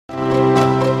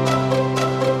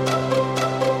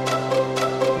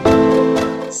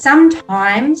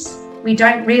sometimes we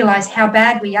don't realise how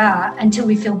bad we are until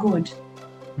we feel good.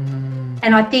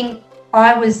 And I think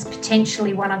I was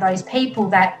potentially one of those people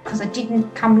that, because I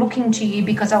didn't come looking to you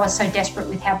because I was so desperate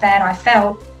with how bad I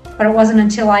felt, but it wasn't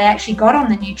until I actually got on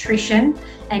the nutrition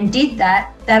and did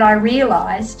that I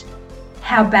realised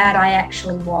how bad I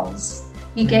actually was.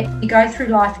 You go through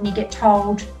life and you get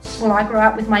told, well, I grew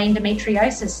up with my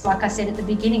endometriosis. Like I said at the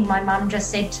beginning, my mum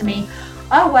just said to me,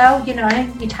 oh, well, you know,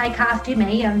 you take after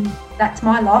me and that's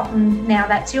my lot and now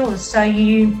that's yours. So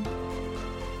you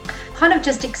kind of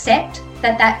just accept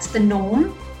that that's the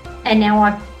norm, and now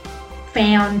I've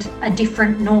found a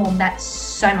different norm that's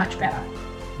so much better.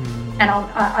 And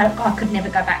I could never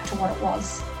go back to what it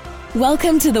was.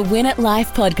 Welcome to the Win at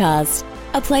Life podcast,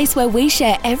 a place where we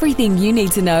share everything you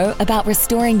need to know about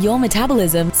restoring your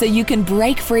metabolism so you can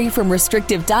break free from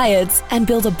restrictive diets and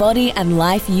build a body and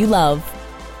life you love.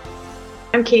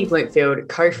 I'm Kitty Bloomfield,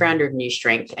 co-founder of New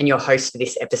Strength and your host for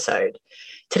this episode.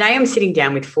 Today, I'm sitting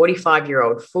down with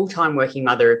 45-year-old full-time working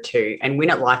mother of two and Win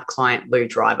at Life client Lou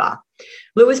Driver.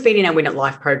 Lou has been in our Win at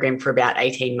Life program for about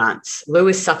 18 months. Lou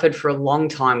has suffered for a long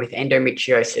time with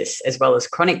endometriosis, as well as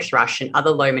chronic thrush and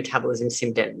other low metabolism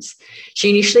symptoms.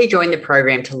 She initially joined the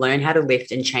program to learn how to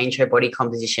lift and change her body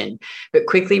composition, but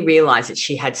quickly realised that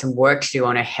she had some work to do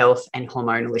on her health and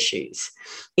hormonal issues.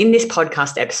 In this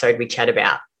podcast episode, we chat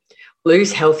about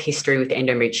Lou's health history with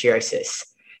endometriosis,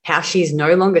 how she is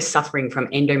no longer suffering from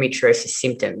endometriosis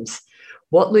symptoms,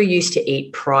 what Lou used to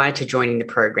eat prior to joining the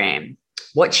program,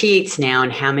 what she eats now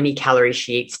and how many calories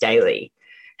she eats daily,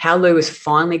 how Lou has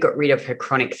finally got rid of her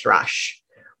chronic thrush,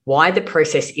 why the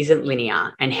process isn't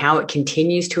linear and how it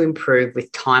continues to improve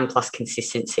with time plus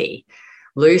consistency,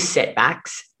 Lou's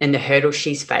setbacks and the hurdles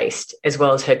she's faced, as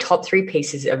well as her top 3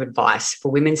 pieces of advice for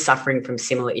women suffering from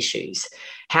similar issues,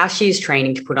 how she is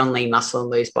training to put on lean muscle and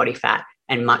lose body fat,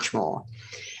 and much more.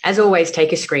 As always,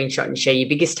 take a screenshot and share your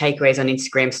biggest takeaways on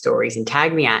Instagram stories and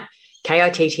tag me at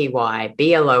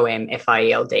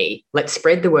KITTYBLOMFIELD. Let's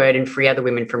spread the word and free other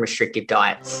women from restrictive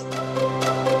diets.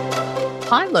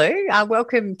 Hi, Lou.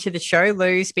 Welcome to the show.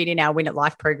 Lou's been in our Win at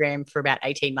Life program for about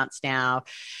 18 months now.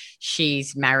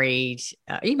 She's married.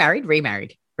 Are you married?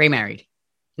 Remarried?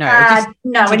 No,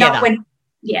 no, together. We're not.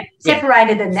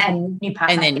 Separated and then new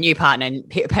partner. And then new partner.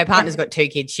 And her partner's got 2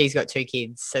 kids. She's got 2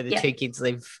 kids. So the 2 kids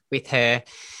live with her.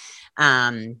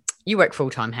 You work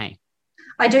full-time, hey?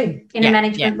 I do, in a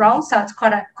management role. So it's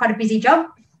quite a busy job.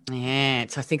 Yeah.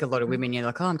 So I think a lot of women, you're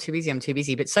like, oh, I'm too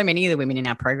busy. But so many of the women in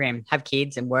our program have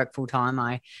kids and work full-time.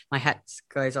 My hat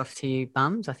goes off to you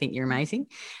bums. I think you're amazing.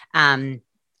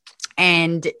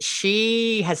 And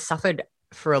she has suffered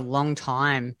for a long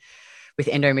time with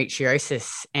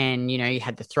endometriosis, and you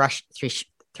had the thrush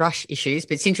issues,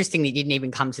 but it's interesting that you didn't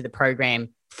even come to the program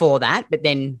for that. But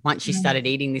then once you started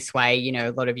eating this way,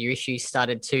 a lot of your issues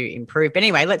started to improve. But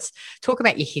anyway, let's talk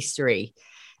about your history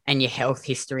and your health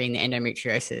history in the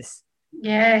endometriosis.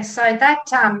 Yeah, so that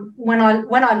when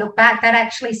I look back, that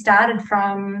actually started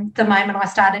from the moment I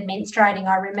started menstruating.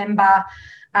 I remember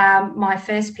my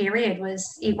first period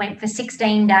went for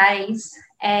 16 days,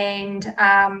 and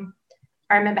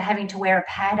I remember having to wear a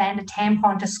pad and a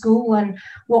tampon to school and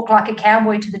walk like a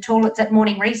cowboy to the toilets at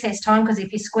morning recess time, because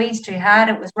if you squeezed too hard,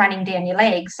 it was running down your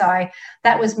legs. So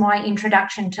that was my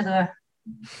introduction to the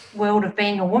world of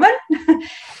being a woman.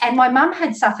 And my mum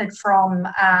had suffered from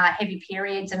heavy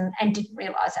periods and didn't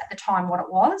realise at the time what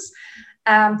it was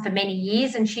for many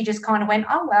years. And she just kind of went,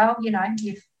 oh, well,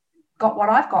 you've got what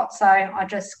I've got. So I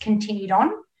just continued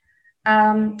on.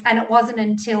 And it wasn't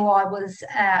until I was,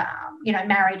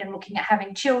 married and looking at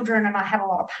having children, and I had a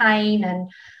lot of pain and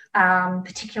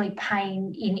particularly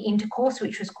pain in intercourse,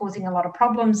 which was causing a lot of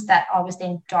problems, that I was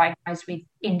then diagnosed with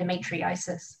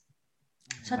endometriosis.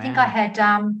 So I think I had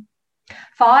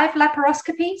 5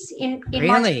 laparoscopies in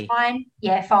my time.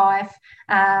 Yeah, 5.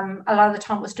 A lot of the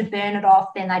time it was to burn it off.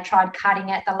 Then they tried cutting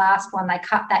it. The last one, they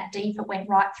cut that deep. It went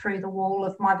right through the wall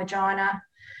of my vagina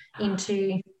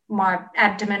into my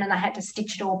abdomen, and they had to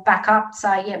stitch it all back up.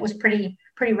 So yeah, it was pretty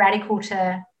radical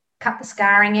to cut the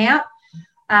scarring out.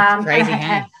 Crazy,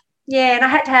 and I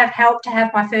had to have help to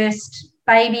have my first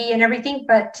baby and everything.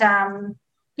 But so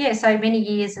many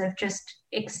years of just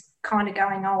kind of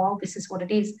going, oh well, this is what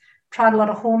it is. Tried a lot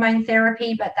of hormone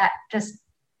therapy, but that just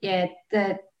the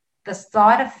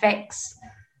side effects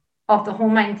of the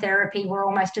hormone therapy were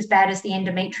almost as bad as the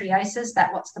endometriosis.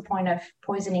 That what's the point of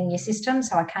poisoning your system?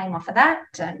 So I came off of that,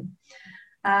 and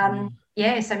so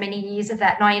many years of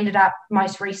that. And I ended up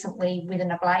most recently with an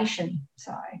ablation.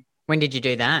 So when did you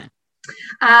do that?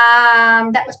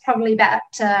 That was probably about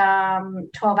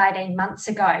 12, 18 months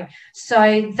ago.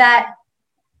 So that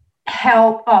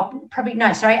probably,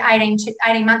 no, sorry,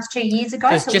 18 months, 2 years ago.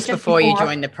 It was just before you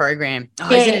joined the program.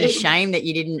 Oh, isn't it a shame that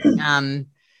you didn't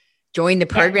join the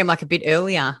program like a bit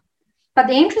earlier? But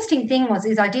the interesting thing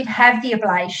is I did have the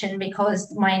ablation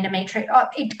because my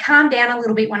it calmed down a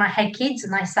little bit when I had kids,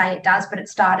 and they say it does, but it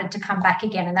started to come back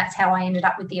again, and that's how I ended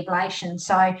up with the ablation.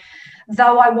 So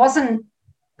though I wasn't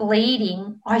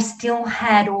bleeding, I still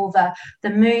had all the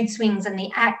mood swings and the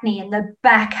acne and the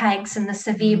backaches and the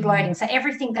severe bloating. So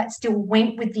everything that still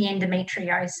went with the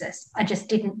endometriosis, I just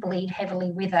didn't bleed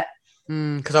heavily with it.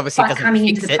 Because obviously it doesn't coming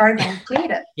fix into the program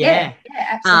cleared it. Yeah,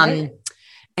 absolutely.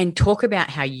 And talk about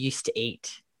how you used to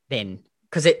eat then,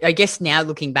 because I guess now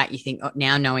looking back, you think,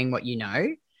 now knowing what you know,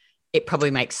 it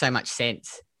probably makes so much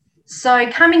sense.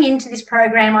 So coming into this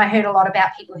program, I heard a lot about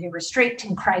people who restrict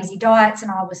and crazy diets,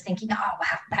 and I was thinking, oh,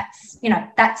 wow,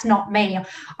 that's not me.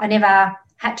 I never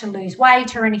had to lose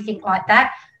weight or anything like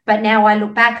that. But now I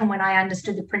look back, and when I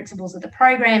understood the principles of the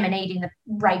program and eating the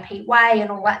repeat way and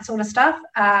all that sort of stuff,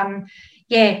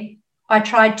 I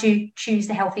tried to choose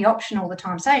the healthy option all the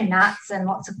time. So nuts and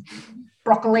lots of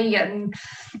broccoli and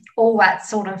all that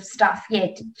sort of stuff. Yeah,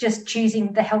 just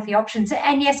choosing the healthy options.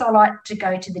 And yes, I like to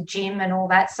go to the gym and all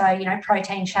that. So,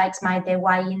 protein shakes made their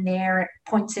way in there at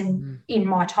points in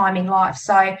my time in life.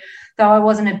 So though I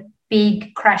wasn't a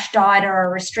big crash dieter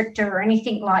or a restrictor or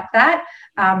anything like that,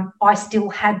 I still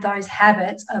had those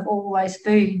habits of all those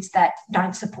foods that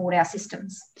don't support our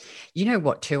systems. You know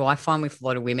what, too? I find with a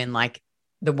lot of women, like,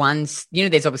 the ones,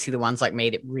 there's obviously the ones like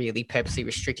me that really purposely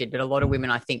restricted, but a lot of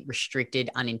women, I think, restricted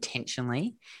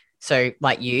unintentionally. So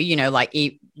like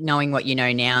knowing what you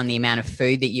know now and the amount of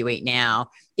food that you eat now,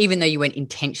 even though you weren't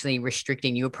intentionally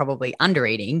restricting, you were probably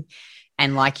under-eating.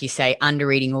 And like you say,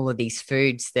 under-eating all of these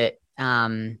foods that,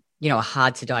 are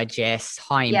hard to digest,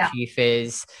 high in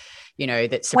PUFAs,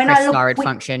 that suppress thyroid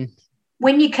function.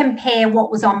 When you compare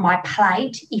what was on my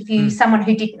plate, if you someone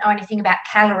who didn't know anything about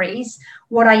calories,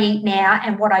 what I eat now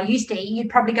and what I used to eat,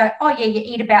 you'd probably go, oh, yeah, you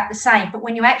eat about the same. But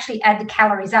when you actually add the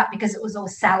calories up, because it was all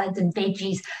salads and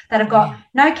veggies that have got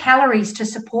no calories to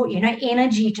support you, no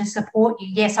energy to support you,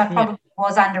 yes, I probably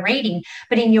was under eating.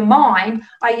 But in your mind,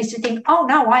 I used to think, oh,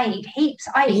 no, I eat heaps.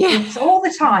 I eat heaps all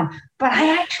the time. But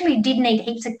I actually didn't eat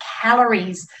heaps of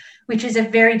calories, which is a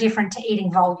very different to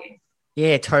eating volume.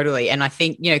 Yeah, totally. And I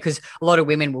think, because a lot of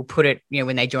women will put it,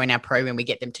 when they join our program, we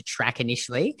get them to track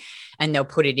initially, and they'll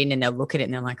put it in and they'll look at it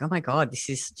and they're like, oh my God, this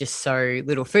is just so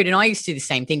little food. And I used to do the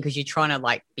same thing, because you're trying to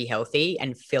like be healthy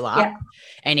and fill up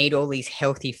and eat all these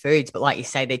healthy foods. But like you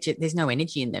say, there's no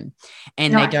energy in them,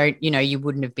 and they don't, you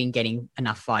wouldn't have been getting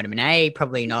enough vitamin A,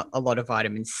 probably not a lot of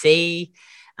vitamin C.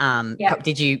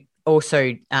 Did you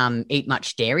also eat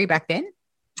much dairy back then?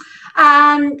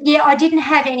 I didn't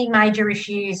have any major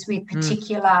issues with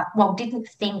didn't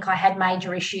think I had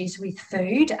major issues with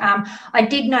food. I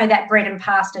did know that bread and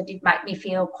pasta did make me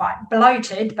feel quite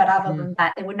bloated, but other than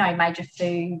that, there were no major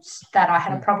foods that I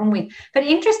had a problem with. But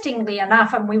interestingly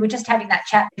enough, and we were just having that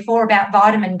chat before about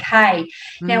vitamin K,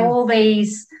 now all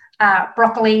these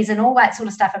broccolis and all that sort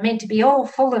of stuff are meant to be all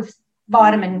full of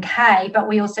vitamin K, but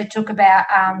we also talk about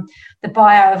the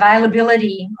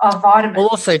bioavailability of vitamins.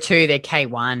 Also, too, they're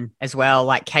K1 as well,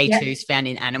 like K2 is found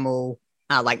in animal,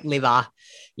 like liver.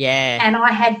 Yeah. And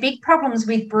I had big problems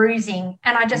with bruising,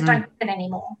 and I just don't get it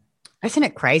anymore. Isn't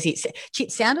it crazy?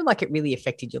 It sounded like it really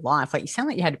affected your life. Like, you sound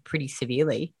like you had it pretty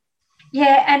severely.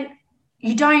 Yeah, and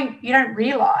you don't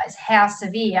realise how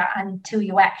severe until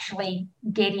you actually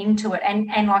get into it. And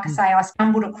like I say, I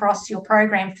stumbled across your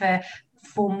program for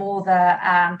more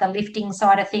the lifting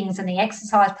side of things and the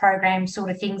exercise program sort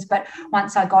of things. But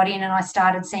once I got in and I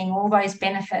started seeing all those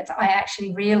benefits, I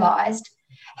actually realised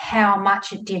how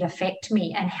much it did affect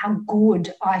me and how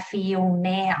good I feel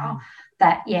now.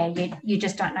 That, you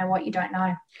just don't know what you don't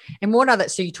know. And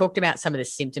so you talked about some of the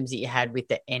symptoms that you had with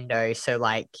the endo. So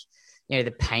like, the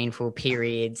painful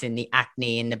periods and the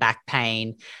acne and the back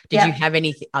pain. Did you have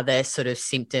any other sort of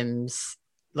symptoms?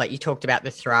 Like you talked about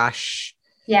the thrush.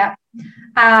 Yeah.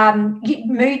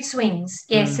 Mood swings.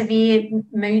 Yeah, severe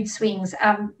mood swings.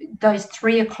 Those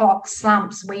 3 o'clock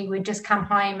slumps, we would just come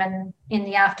home and in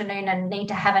the afternoon and need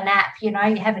to have a nap. You're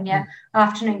having your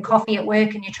afternoon coffee at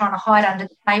work and you're trying to hide under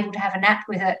the table to have a nap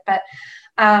with it. But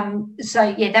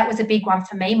that was a big one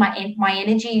for me. My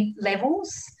energy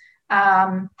levels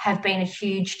have been a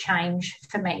huge change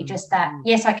for me. Just that,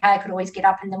 yes, okay, I could always get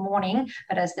up in the morning,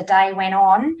 but as the day went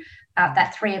on,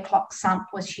 that 3 o'clock slump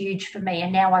was huge for me.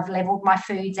 And now I've leveled my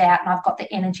foods out and I've got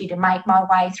the energy to make my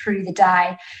way through the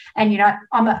day. And,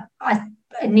 I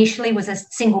initially was a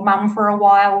single mum for a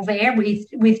while there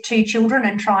with 2 children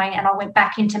and I went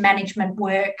back into management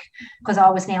work because I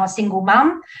was now a single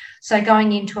mum. So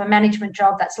going into a management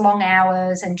job that's long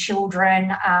hours and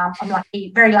children, I'm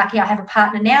very lucky I have a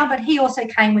partner now, but he also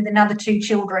came with another 2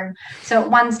 children. So at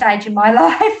one stage in my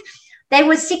life, there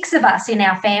were 6 of us in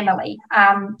our family.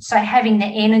 So having the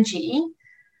energy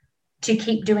to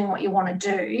keep doing what you want to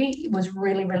do was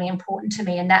really, really important to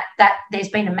me. And that there's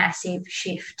been a massive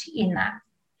shift in that.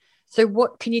 So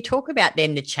what can you talk about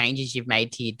then the changes you've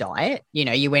made to your diet? You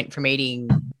know, you went from eating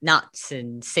nuts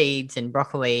and seeds and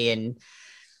broccoli and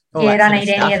all that. I don't eat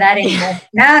any of that anymore.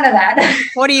 None of that.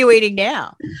 What are you eating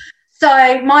now?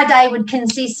 So my day would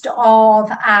consist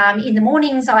of, in the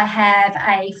mornings, I have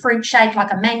a fruit shake,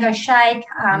 like a mango shake.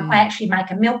 I actually make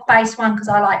a milk-based one because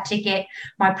I like to get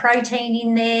my protein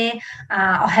in there.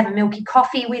 I'll have a milky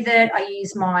coffee with it. I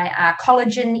use my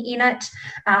collagen in it.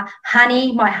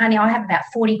 Honey, I have about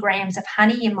 40 grams of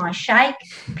honey in my shake,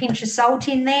 pinch of salt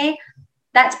in there.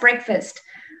 That's breakfast.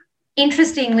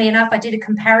 Interestingly enough, I did a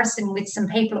comparison with some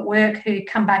people at work who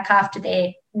come back after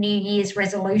their New Year's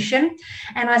resolution.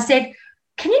 And I said,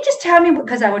 can you just tell me,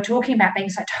 because they were talking about being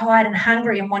so tired and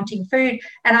hungry and wanting food,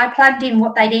 and I plugged in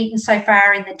what they'd eaten so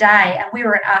far in the day, and we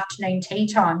were at afternoon tea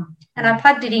time, and I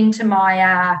plugged it into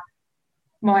my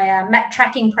MAP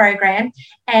tracking program,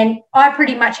 and I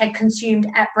pretty much had consumed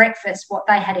at breakfast what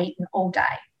they had eaten all day.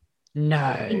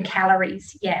 No. In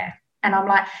calories, yeah. And I'm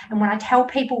like, and when I tell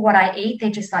people what I eat,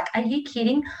 they're just like, are you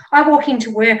kidding? I walk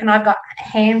into work and I've got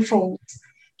handfuls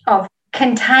of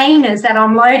containers that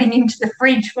I'm loading into the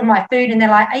fridge for my food, and they're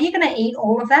like, are you going to eat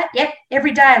all of that? Yep,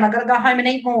 every day, and I've got to go home and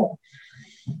eat more.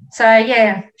 So,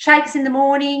 yeah, shakes in the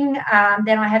morning.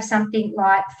 Then I have something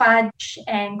like fudge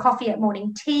and coffee at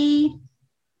morning tea.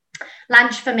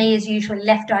 Lunch for me is usually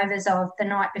leftovers of the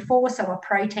night before, so a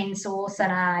protein sauce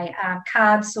and a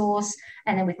carb sauce,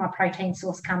 and then with my protein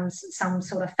sauce comes some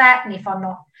sort of fat, and if I'm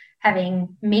not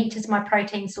having meat as my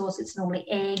protein source, it's normally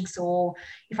eggs, or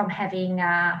if I'm having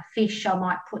fish, I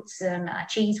might put some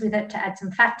cheese with it to add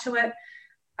some fat to it.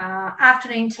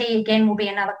 Afternoon tea, again, will be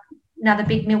another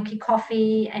big milky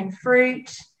coffee and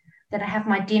fruit. Then I have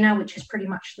my dinner, which is pretty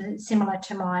much similar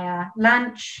to my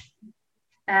lunch.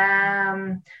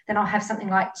 Then I'll have something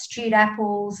like stewed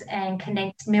apples and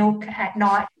condensed milk at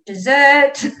night,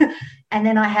 dessert. And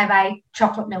then I have a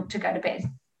chocolate milk to go to bed.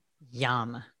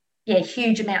 Yum. Yeah,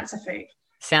 huge amounts of food.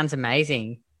 Sounds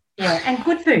amazing. Yeah, and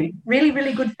good food. Really,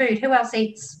 really good food. Who else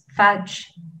eats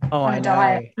fudge on a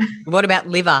diet? What about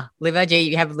liver? Liver, do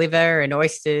you have liver and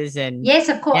oysters? And yes,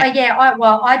 of course. Yeah,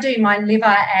 I do my liver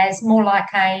as more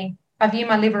like I view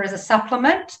my liver as a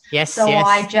supplement. Yes, so yes.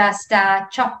 I just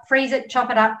freeze it,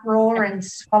 chop it up raw and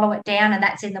swallow it down, and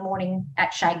that's in the morning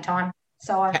at shake time.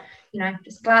 So I,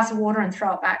 just a glass of water and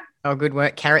throw it back. Oh, good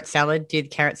work. Carrot salad. Do the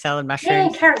carrot salad,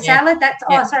 mushrooms? Yeah, carrot salad. That's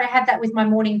sorry, I have that with my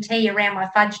morning tea around my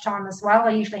fudge time as well.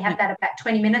 I usually have that about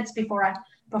 20 minutes before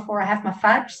I have my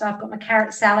fudge. So I've got my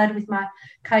carrot salad with my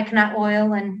coconut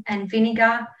oil and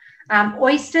vinegar.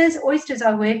 Oysters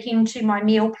I work into my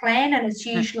meal plan, and it's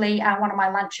usually one of my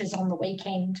lunches on the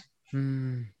weekend.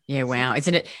 Yeah, wow.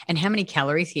 Isn't it? And how many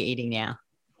calories are you eating now?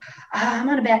 I'm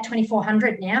on about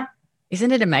 2,400 now.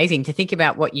 Isn't it amazing to think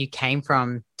about what you came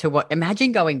from to what?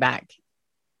 Imagine going back.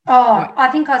 Oh, I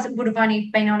think I would have only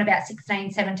been on about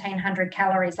 1,700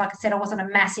 calories. Like I said, I wasn't a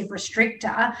massive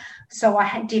restrictor, so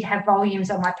I did have volumes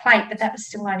on my plate, but that was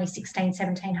still only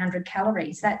 1,700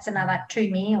 calories. That's another 2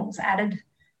 meals added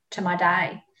to my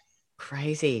day.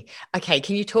 Crazy. Okay,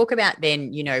 can you talk about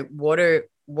then, what are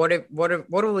all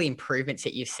the improvements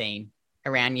that you've seen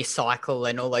around your cycle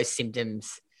and all those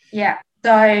symptoms? Yeah.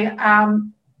 So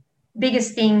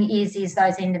biggest thing is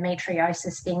those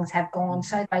endometriosis things have gone.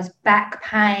 So those back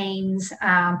pains,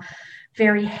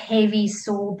 very heavy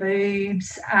sore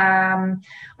boobs. I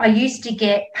used to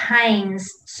get pains.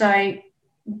 So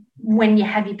when you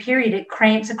have your period, it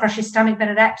cramps across your stomach, but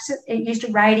it used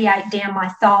to radiate down my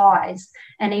thighs.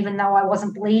 And even though I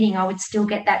wasn't bleeding, I would still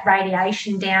get that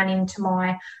radiation down into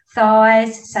my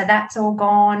thighs. So that's all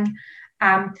gone.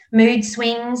 Mood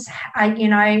swings,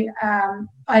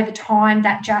 over time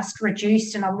that just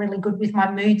reduced, and I'm really good with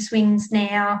my mood swings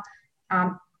now.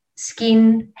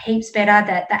 Skin heaps better,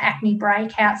 the acne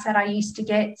breakouts that I used to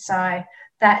get. So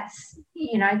that's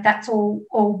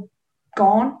all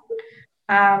gone.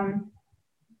 And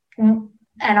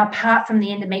apart from the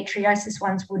endometriosis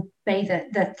ones would be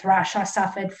the thrush. I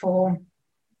suffered for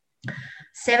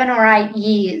 7 or 8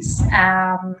 years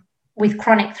with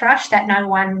chronic thrush that no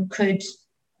one could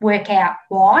work out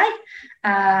why,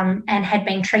 and had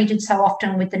been treated so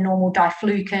often with the normal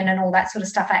diflucan and all that sort of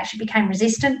stuff, I actually became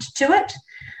resistant to it.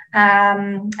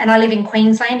 And I live in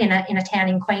Queensland, in a town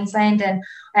in Queensland, and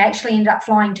I actually ended up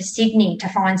flying to Sydney to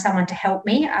find someone to help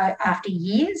me after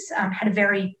years. Had a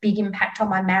very big impact on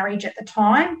my marriage at the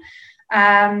time.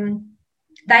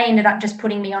 They ended up just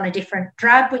putting me on a different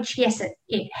drug, which, yes,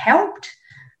 it helped.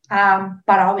 But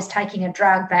I was taking a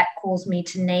drug that caused me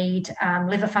to need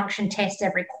liver function tests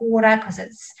every quarter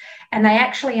and they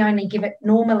actually only give it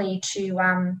normally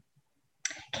to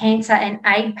cancer and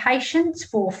AIDS patients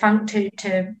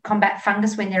to combat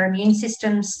fungus when their immune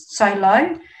system's so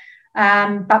low.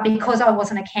 But because I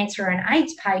wasn't a cancer and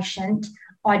AIDS patient,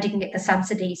 I didn't get the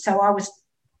subsidy. So I was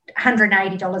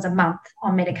 $180 a month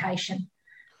on medication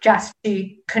just to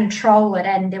control it.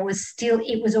 And it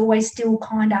was always still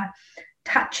kind of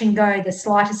touch and go. The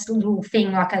slightest little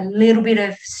thing, like a little bit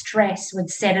of stress, would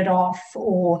set it off.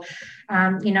 Or,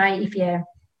 if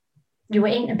you were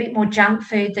eating a bit more junk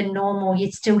food than normal,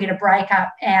 you'd still get a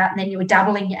breakup out, and then you were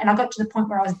doubling it. And I got to the point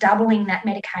where I was doubling that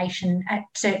medication at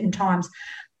certain times.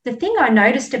 The thing I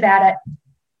noticed about it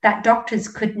that doctors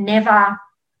could never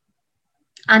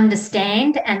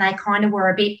understand, and they kind of were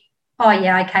a bit, oh,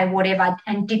 yeah, okay, whatever,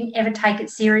 and didn't ever take it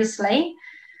seriously.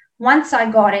 Once I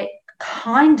got it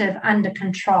kind of under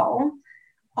control,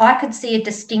 I could see a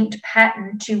distinct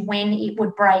pattern to when it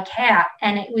would break out,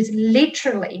 and it was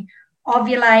literally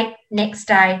ovulate, next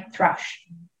day thrush,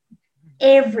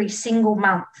 every single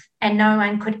month, and no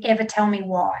one could ever tell me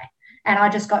why. And I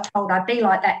just got told I'd be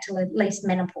like that till at least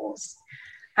menopause.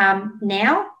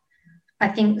 Now, I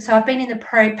think, so I've been in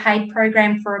the paid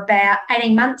program for about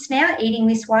 18 months now, eating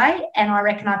this way, and I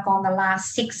reckon I've gone the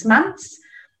last 6 months,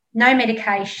 no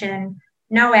medication,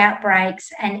 no outbreaks,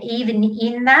 and even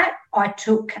in that, I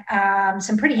took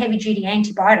some pretty heavy-duty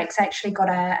antibiotics. I actually got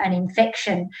an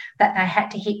infection that they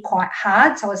had to hit quite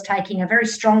hard, so I was taking a very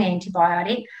strong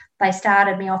antibiotic. They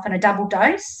started me off on a double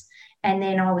dose, and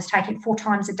then I was taking it 4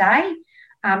 times a day.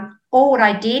 All what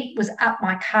I did was up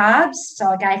my carbs,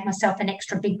 so I gave myself an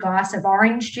extra big glass of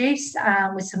orange juice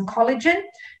with some collagen,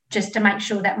 just to make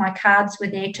sure that my carbs were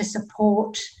there to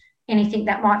support anything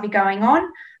that might be going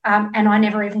on. And I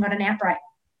never even got an outbreak.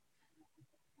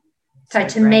 So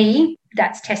to me,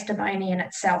 that's testimony in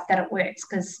itself that it works,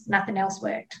 because nothing else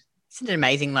worked. Isn't it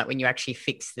amazing, like when you actually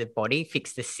fix the body,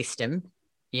 fix the system,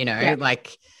 instead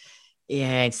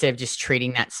of just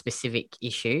treating that specific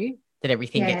issue, that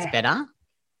everything gets better.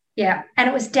 Yeah. And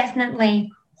it was definitely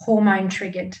hormone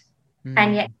triggered.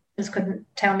 And yet just couldn't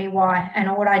tell me why. And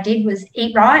all what I did was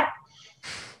eat right.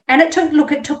 And it took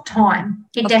time.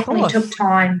 It definitely took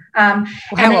time. How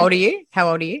old are you?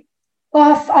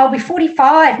 Oh, I'll be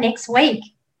 45 next week.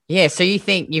 Yeah, so you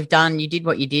think you did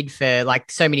what you did for,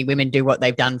 like, so many women do what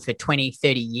they've done for 20,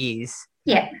 30 years.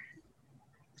 Yeah.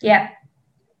 Yeah.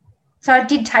 So it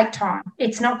did take time.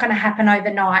 It's not going to happen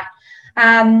overnight.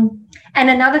 And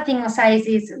another thing I'll say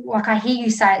is like I hear you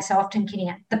say it so often,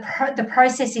 Kitty, the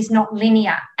process is not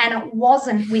linear, and it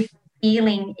wasn't with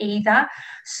healing either.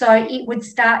 So it would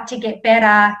start to get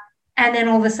better, and then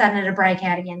all of a sudden it'd break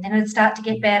out again. Then it'd start to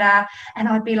get better, and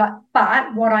I'd be like,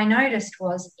 but what I noticed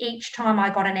was each time I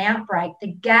got an outbreak,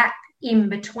 the gap in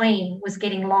between was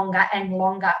getting longer and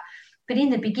longer. But in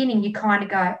the beginning, you kind of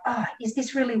go, oh, is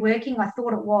this really working? I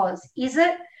thought it was. Is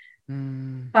it?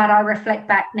 But I reflect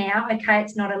back now, okay,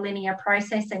 it's not a linear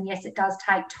process, and yes, it does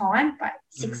take time, but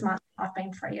 6 months I've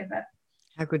been free of it.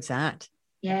 How good's that?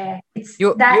 Yeah.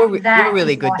 You're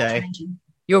really good though.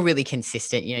 You're really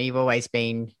consistent. You've always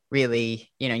been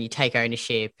really, you take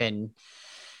ownership, and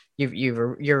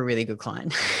you're a really good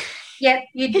client. Yeah.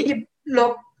 You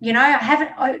look,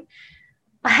 I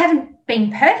haven't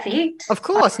been perfect. Of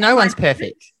course, no one's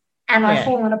perfect. And I've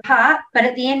fallen apart, but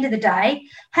at the end of the day,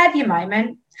 have your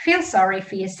moment, feel sorry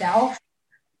for yourself,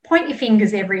 point your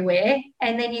fingers everywhere,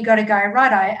 and then you got to go,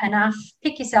 righto, enough,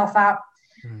 pick yourself up.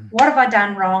 What have I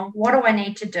done wrong? What do I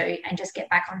need to do? And just get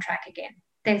back on track again.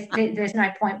 There's no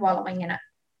point wallowing in it.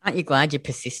 Aren't you glad you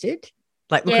persisted?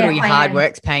 Like, look at all your hard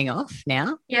work's paying off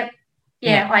now. Yep.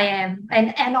 Yeah, I am.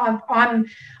 And I'm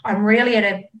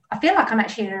really I feel like I'm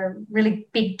actually at a really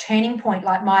big turning point.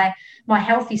 Like my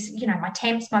health is, my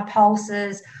temps, my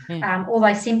pulses, all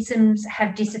those symptoms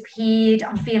have disappeared.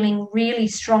 I'm feeling really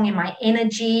strong in my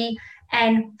energy.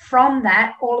 And from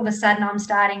that, all of a sudden I'm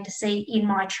starting to see in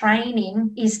my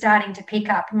training is starting to pick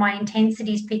up. My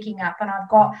intensity is picking up, and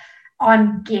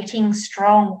I'm getting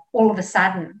strong all of a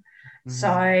sudden.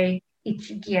 So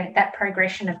that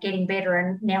progression of getting better,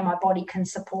 and now my body can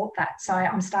support that. So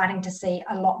I'm starting to see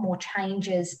a lot more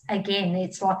changes again.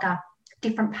 It's like a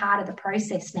different part of the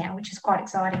process now, which is quite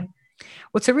exciting.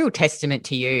 Well, it's a real testament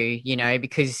to you,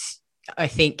 because I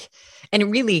think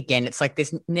And really, again, it's like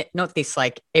this, not this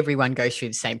like everyone goes through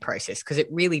the same process, because it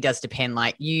really does depend.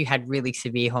 Like you had really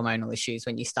severe hormonal issues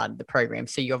when you started the program.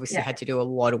 So you obviously had to do a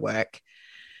lot of work.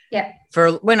 Yeah.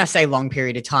 For when I say long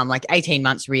period of time, like 18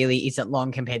 months really isn't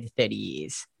long compared to 30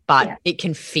 years, but it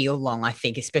can feel long, I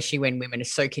think, especially when women are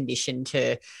so conditioned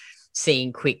to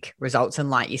seeing quick results. And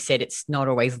like you said, it's not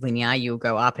always linear. You'll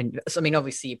go up and I mean,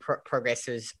 obviously your progress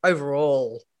is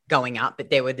overall going up, but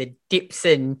there were the dips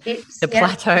and the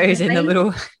plateaus and the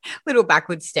little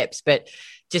backward steps, but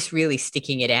just really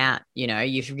sticking it out, you know,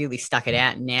 you've really stuck it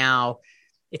out. Now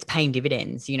it's paying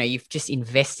dividends. You know, you've just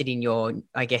invested in your,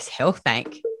 I guess, health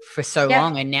bank for so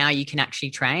long, and now you can actually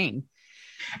train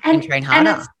and train harder.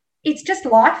 And it's just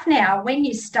life now. When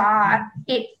you start,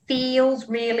 it feels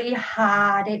really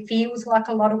hard. It feels like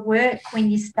a lot of work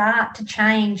when you start to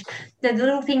change. The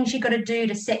little things you got to do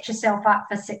to set yourself up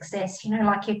for success, you know,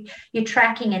 like you're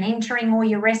tracking and entering all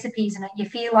your recipes, and you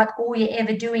feel like all you're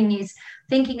ever doing is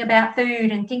thinking about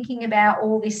food and thinking about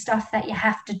all this stuff that you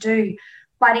have to do.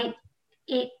 But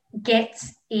it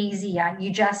gets easier.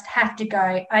 You just have to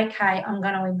go, okay, I'm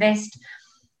going to invest.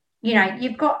 You know,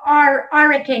 you've got, I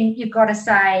reckon you've got to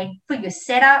say for your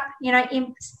setup, you know,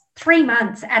 in 3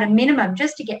 months at a minimum,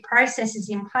 just to get processes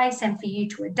in place and for you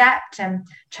to adapt and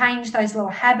change those little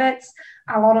habits.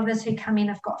 A lot of us who come in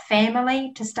have got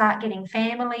family, to start getting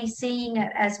family seeing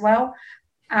it as well.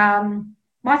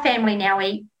 My family now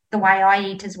eat the way I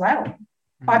eat as well.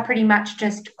 I pretty much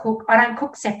just cook. I don't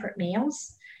cook separate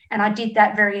meals. And I did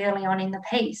that very early on in the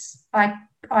piece. I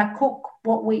cook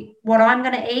what I'm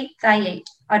going to eat, they eat.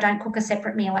 I don't cook a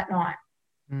separate meal at night.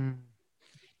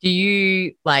 Do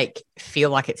you like feel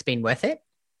like it's been worth it?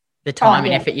 The time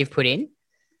and effort you've put in?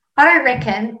 I don't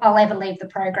reckon I'll ever leave the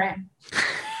program.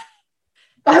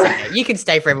 Okay. You can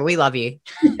stay forever. We love you.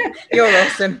 You're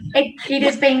awesome. It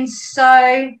has been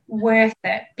so worth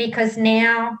it, because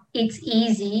now it's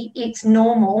easy, it's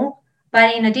normal.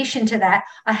 But in addition to that,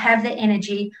 I have the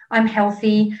energy, I'm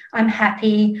healthy, I'm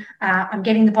happy, I'm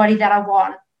getting the body that I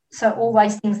want. So all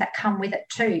those things that come with it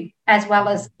too, as well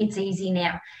as it's easy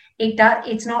now.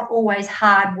 It's not always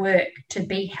hard work to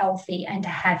be healthy and to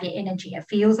have your energy. It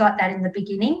feels like that in the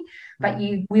beginning, but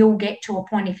you will get to a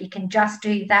point, if you can just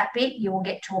do that bit, you will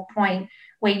get to a point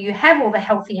where you have all the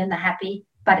healthy and the happy,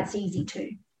 but it's easy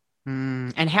too.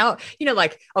 And how, you know,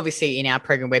 like obviously in our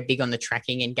program, we're big on the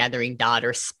tracking and gathering data,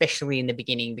 especially in the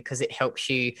beginning, because it helps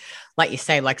you, like you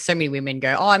say, like so many women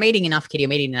go, oh, I'm eating enough, Kitty,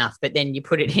 I'm eating enough. But then you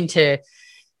put it into,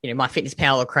 you know,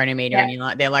 MyFitnessPal or Chronometer, and you're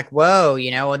like, they're like, whoa, you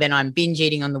know, or then I'm binge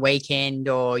eating on the weekend,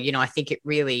 or, you know, I think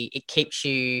it keeps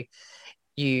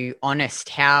you honest.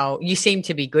 How you seem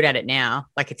to be good at it now.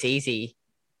 Like it's easy.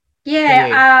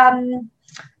 Yeah.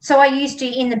 So I used to,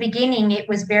 in the beginning, it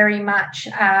was very much,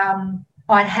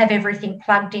 I'd have everything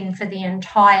plugged in for the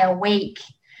entire week.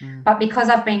 But because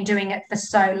I've been doing it for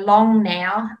so long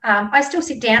now, I still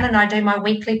sit down and I do my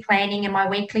weekly planning and my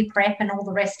weekly prep and all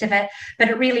the rest of it. But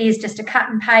it really is just a cut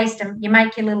and paste, and you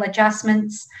make your little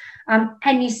adjustments,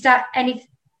 and you start. And if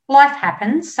life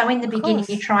happens, so in the beginning,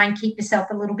 you try and keep yourself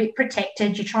a little bit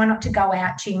protected. You try not to go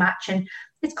out too much, and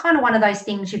it's kind of one of those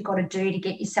things you've got to do to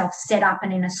get yourself set up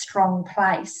and in a strong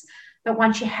place. But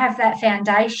once you have that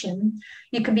foundation,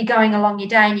 you could be going along your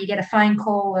day and you get a phone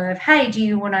call of, hey, do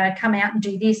you want to come out and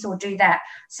do this or do that?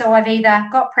 So I've either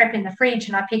got prep in the fridge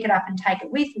and I pick it up and take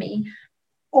it with me,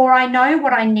 or I know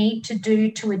what I need to do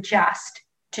to adjust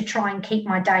to try and keep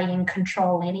my day in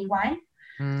control anyway.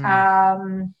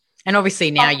 And obviously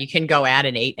now you can go out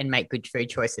and eat and make good food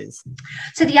choices.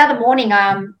 So the other morning,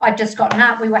 I'd just gotten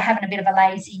up. We were having a bit of a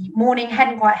lazy morning,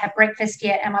 hadn't quite had breakfast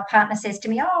yet. And my partner says to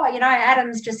me, oh, you know,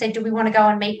 Adam's just said, do we want to go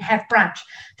and meet and have brunch?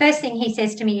 First thing he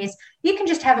says to me is, you can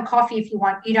just have a coffee if you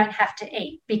want. You don't have to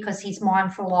eat, because he's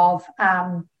mindful of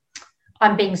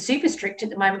I'm being super strict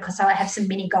at the moment because I have some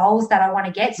mini goals that I want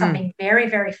to get. So I'm being very,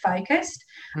 very focused.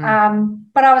 But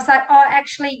I was like, oh,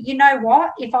 actually, you know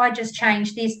what? If I just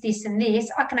change this, this and this,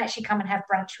 I can actually come and have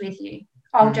brunch with you.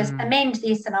 I'll just amend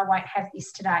this and I won't have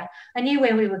this today. I knew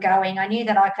where we were going. I knew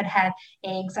that I could have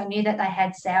eggs. I knew that they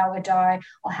had sourdough.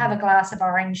 I'll have a glass of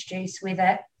orange juice with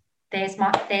it. There's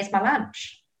my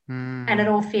lunch. And it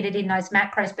all fitted in those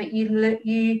macros. But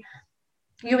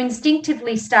you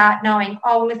instinctively start knowing,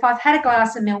 oh, well, if I've had a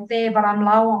glass of milk there but I'm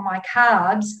low on my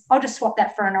carbs, I'll just swap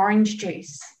that for an orange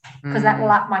juice because that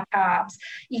will up my carbs.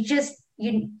 You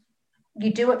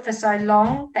do it for so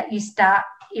long that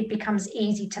it becomes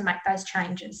easy to make those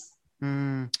changes.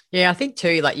 Yeah, I think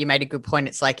too, like you made a good point.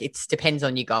 It's like it depends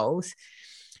on your goals.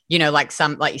 You know, like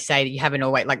you say, that you haven't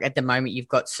always, like at the moment, you've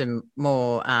got some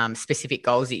more specific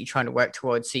goals that you're trying to work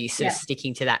towards. So you're sort of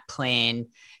sticking to that plan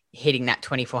hitting that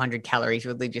 2,400 calories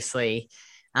religiously.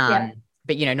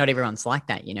 But, you know, not everyone's like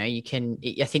that. You know,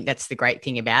 I think that's the great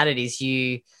thing about it is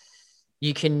you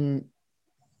can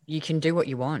do what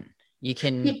you want. You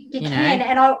can.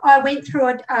 And I went through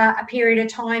a period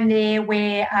of time there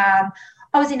where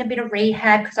I was in a bit of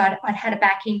rehab because I'd had a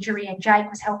back injury, and Jake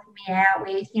was helping me out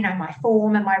with, you know, my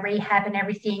form and my rehab and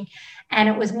everything. And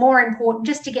it was more important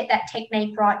just to get that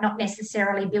technique right, not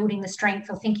necessarily building the strength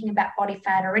or thinking about body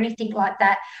fat or anything like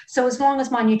that. So as long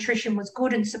as my nutrition was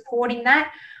good and supporting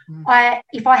that,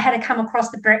 if I had to come across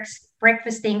the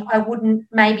breakfast thing, I wouldn't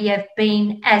maybe have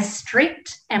been as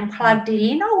strict and plugged it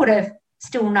in. I would have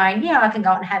still known, I can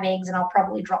go out and have eggs and I'll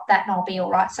probably drop that and I'll be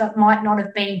all right. So it might not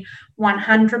have been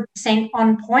 100%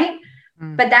 on point,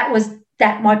 but that was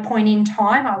my point in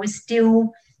time. I was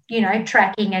still, you know,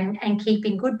 tracking and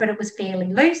keeping good, but it was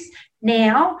fairly loose.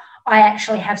 Now I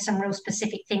actually have some real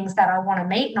specific things that I want to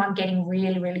meet, and I'm getting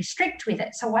really, really strict with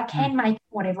it. So I can make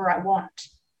whatever I want.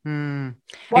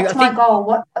 What's my goal?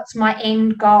 What's my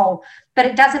end goal? But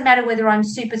it doesn't matter whether I'm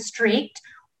super strict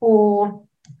or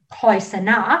close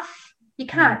enough. You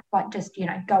can't just, you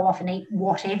know, go off and eat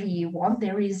whatever you want.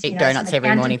 There is, eat donuts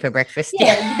every morning for breakfast.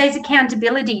 Yeah, there's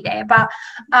accountability there, but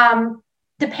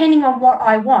depending on what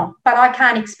I want. But I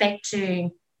can't expect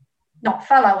to not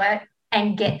follow it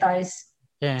and get those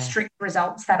strict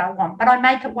results that I want. But I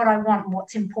make it what I want and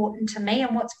what's important to me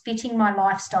and what's fitting my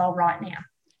lifestyle right now.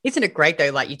 Isn't it great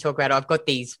though? Like you talk about, I've got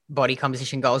these body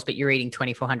composition goals, but you're eating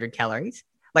 2,400 calories.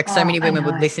 Like so many women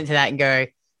would listen to that and go,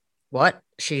 what?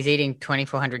 She's eating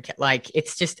 2,400. Like,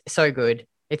 it's just so good.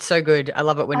 It's so good. I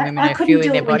love it when women are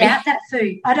fueling their body. Without that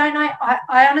food. I don't know.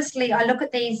 I honestly, I look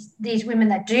at these women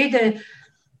that do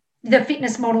the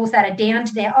fitness models that are down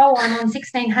to their, I'm on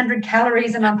 1,600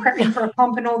 calories and I'm prepping for a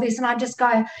comp and all this. And I just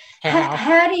go,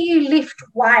 how do you lift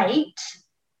weight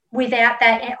without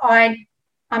that?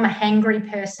 I'm a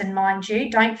hangry person, mind you.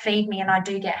 Don't feed me and I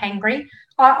do get hangry.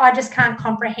 I just can't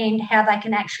comprehend how they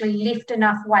can actually lift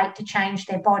enough weight to change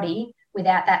their body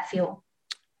without that fuel.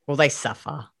 Well, they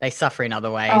suffer. They suffer in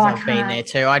other ways. I've been there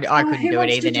too. I couldn't do it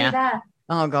either now. That?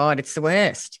 Oh, God, it's the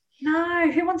worst. No,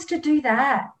 who wants to do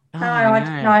that?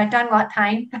 I don't like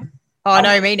pain. Oh,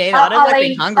 no, me neither. I don't like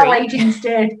being hungry. I'll eat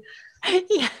instead.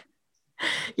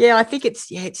 Yeah, I think it's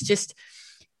just...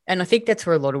 And I think that's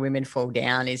where a lot of women fall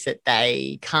down, is that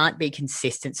they can't be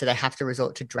consistent, so they have to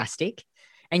resort to drastic.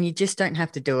 And you just don't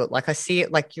have to do it. Like I see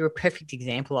it, like you're a perfect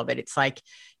example of it. It's like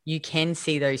you can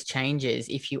see those changes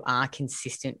if you are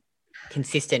consistent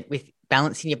with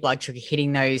balancing your blood sugar,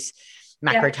 hitting those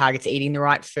macro targets, eating the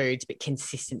right foods, but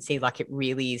consistency, like it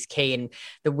really is key. And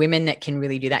the women that can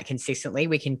really do that consistently,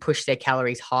 we can push their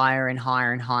calories higher and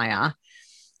higher and higher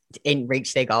and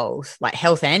reach their goals, like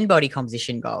health and body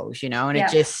composition goals, you know. And it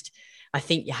just, I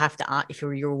think you have to, if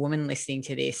you're a woman listening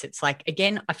to this, it's like,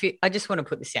 again, I just want to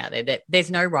put this out there that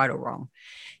there's no right or wrong,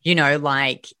 you know,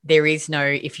 like there is no,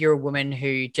 if you're a woman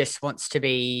who just wants to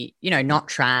be, you know, not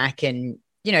track and,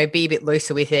 you know, be a bit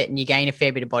looser with it and you gain a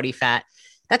fair bit of body fat,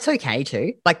 that's okay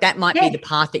too. Like that might be the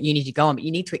path that you need to go on, but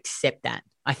you need to accept that,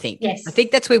 I think. Yes. I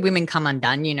think that's where women come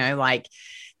undone, you know, like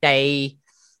they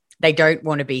don't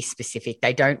want to be specific.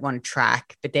 They don't want to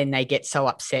track, but then they get so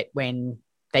upset when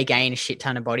they gain a shit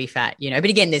ton of body fat, you know. But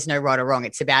again, there's no right or wrong.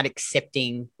 It's about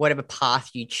accepting whatever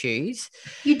path you choose.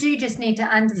 You do just need to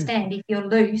understand if you're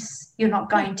loose, you're not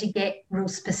going to get real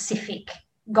specific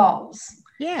goals.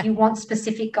 Yeah. You want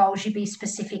specific goals, you be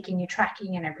specific in your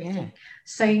tracking and everything. Yeah.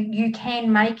 So you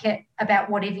can make it about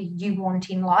whatever you want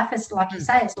in life, as like you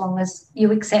say, as long as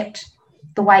you accept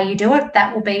the way you do it,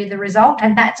 that will be the result,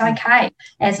 and that's okay,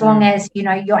 as long as, you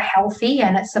know, you're healthy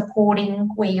and it's supporting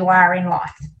where you are in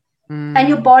life. And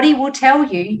your body will tell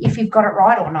you if you've got it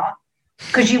right or not,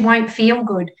 because you won't feel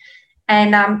good.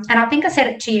 And I think I said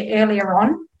it to you earlier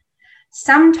on,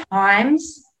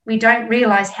 sometimes we don't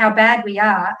realise how bad we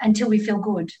are until we feel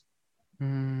good.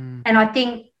 And I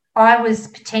think I was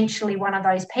potentially one of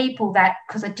those people that,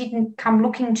 because I didn't come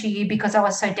looking to you because I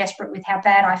was so desperate with how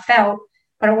bad I felt,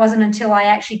 but it wasn't until I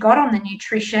actually got on the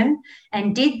nutrition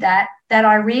and did that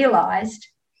I realised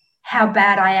how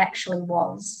bad I actually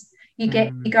was. You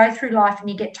go through life and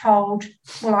you get told,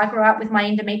 well, I grew up with my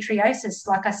endometriosis.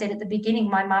 Like I said at the beginning,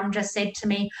 my mum just said to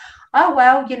me, oh,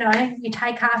 well, you know, you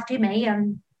take after me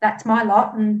and that's my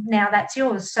lot and now that's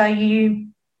yours. So you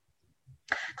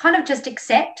kind of just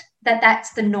accept that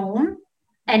that's the norm,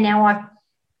 and now I've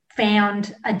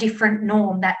found a different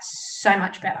norm that's so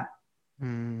much better.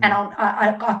 And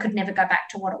I could never go back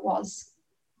to what it was.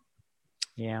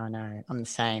 Yeah, I know. I'm the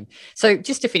same. So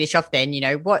just to finish off then, you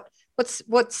know,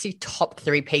 what's your top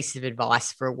 3 pieces of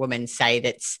advice for a woman, say,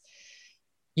 that's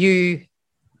you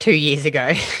 2 years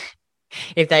ago,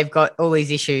 if they've got all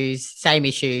these issues, same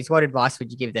issues, what advice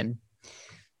would you give them?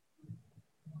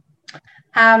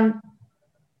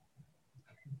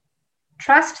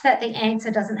 Trust that the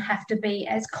answer doesn't have to be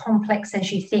as complex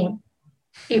as you think.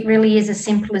 It really is as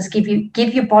simple as give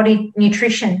your body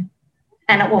nutrition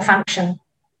and it will function.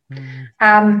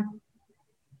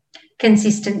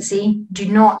 Consistency.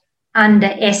 Do not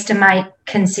underestimate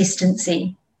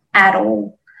consistency at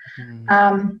all.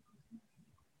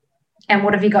 And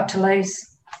what have you got to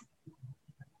lose?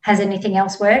 Has anything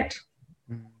else worked?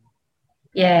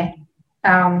 Yeah.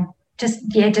 Just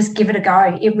give it a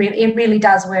go. It really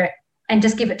does work, and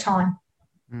just give it time.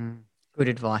 Good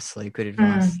advice, Lou. Good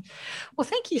advice. Well,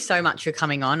 thank you so much for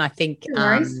coming on. I think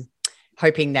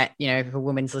hoping that, if a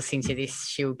woman's listening to this,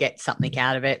 she'll get something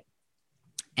out of it,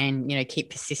 and,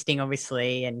 keep persisting,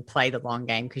 obviously, and play the long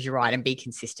game, because you're right, and be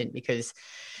consistent, because,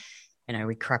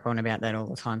 we crap on about that all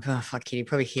the time. Oh, fuck, you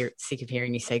probably sick of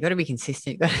hearing me say, got to be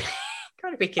consistent. Got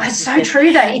to be consistent. It's so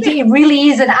true, though. It really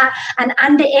is an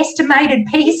underestimated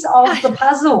piece of the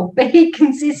puzzle. Be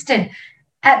consistent.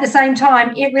 At the same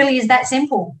time, it really is that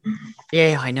simple.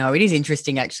 Yeah, I know. It is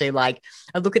interesting, actually. Like,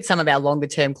 I look at some of our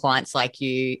longer-term clients like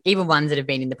you, even ones that have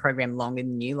been in the program longer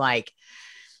than you, like,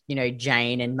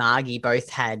 Jane and Margie both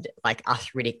had, like,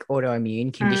 arthritic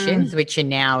autoimmune conditions, which are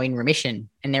now in remission,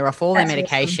 and they're off all their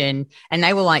medication. Awesome. And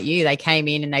they were like you. They came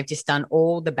in and they've just done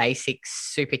all the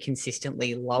basics super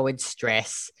consistently, lowered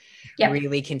stress,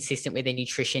 really consistent with their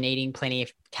nutrition, eating plenty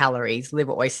of calories,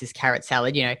 liver, oysters, carrot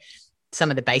salad, some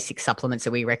of the basic supplements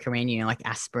that we recommend, like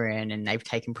aspirin, and they've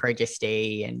taken Progest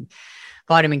and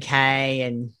vitamin K,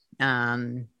 and,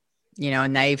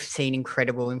 and they've seen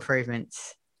incredible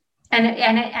improvements.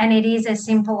 And it is as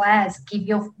simple as give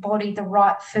your body the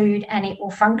right food and it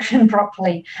will function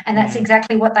properly. And that's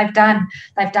exactly what they've done.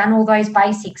 They've done all those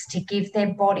basics to give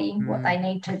their body what they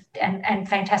need to, and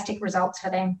fantastic results for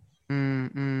them.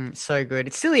 So good.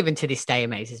 It still, even to this day,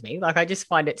 amazes me. Like, I just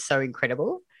find it so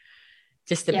incredible.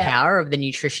 Just the power of the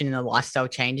nutrition and the lifestyle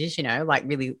changes, like,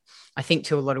 really, I think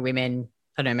to a lot of women,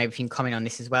 I don't know, maybe if you can comment on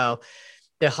this as well,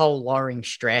 the whole lowering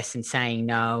stress and saying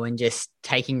no and just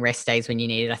taking rest days when you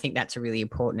need it. I think that's really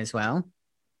important as well.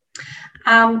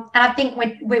 And I think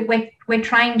we're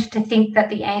trained to think that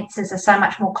the answers are so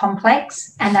much more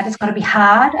complex, and that it's got to be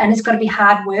hard, and it's got to be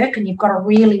hard work, and you've got to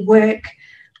really work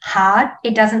hard.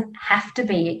 It doesn't have to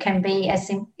be. It can be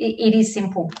it is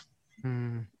simple.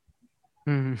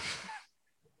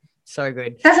 So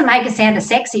good. It doesn't make it sound as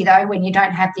sexy, though, when you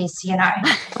don't have this,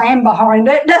 plan behind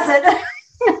it, does it?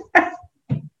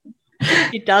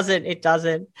 It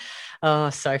doesn't. Oh,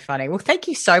 so funny. Well, thank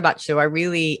you so much, Sue. I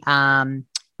really,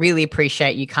 really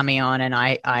appreciate you coming on, and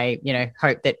I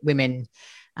hope that women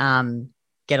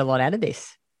get a lot out of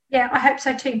this. Yeah, I hope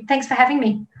so too. Thanks for having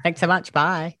me. Thanks so much.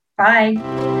 Bye.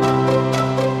 Bye.